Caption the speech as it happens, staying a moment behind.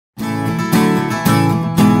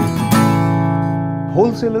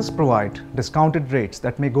Wholesalers provide discounted rates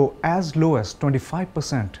that may go as low as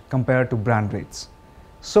 25% compared to brand rates.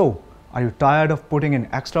 So, are you tired of putting in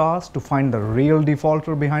extra hours to find the real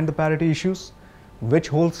defaulter behind the parity issues? Which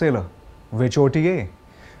wholesaler? Which OTA?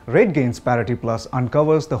 RateGain's Parity Plus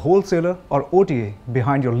uncovers the wholesaler or OTA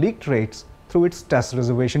behind your leaked rates through its test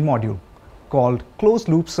reservation module called Closed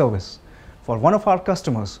Loop Service. For one of our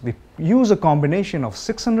customers, we use a combination of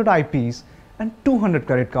 600 IPs and 200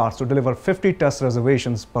 credit cards to deliver 50 test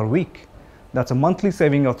reservations per week. That's a monthly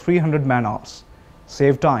saving of 300 man-hours.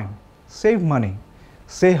 Save time, save money.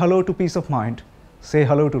 Say hello to peace of mind. Say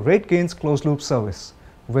hello to RateGain's Closed Loop Service.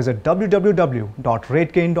 Visit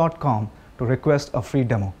www.rategain.com to request a free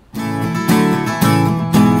demo.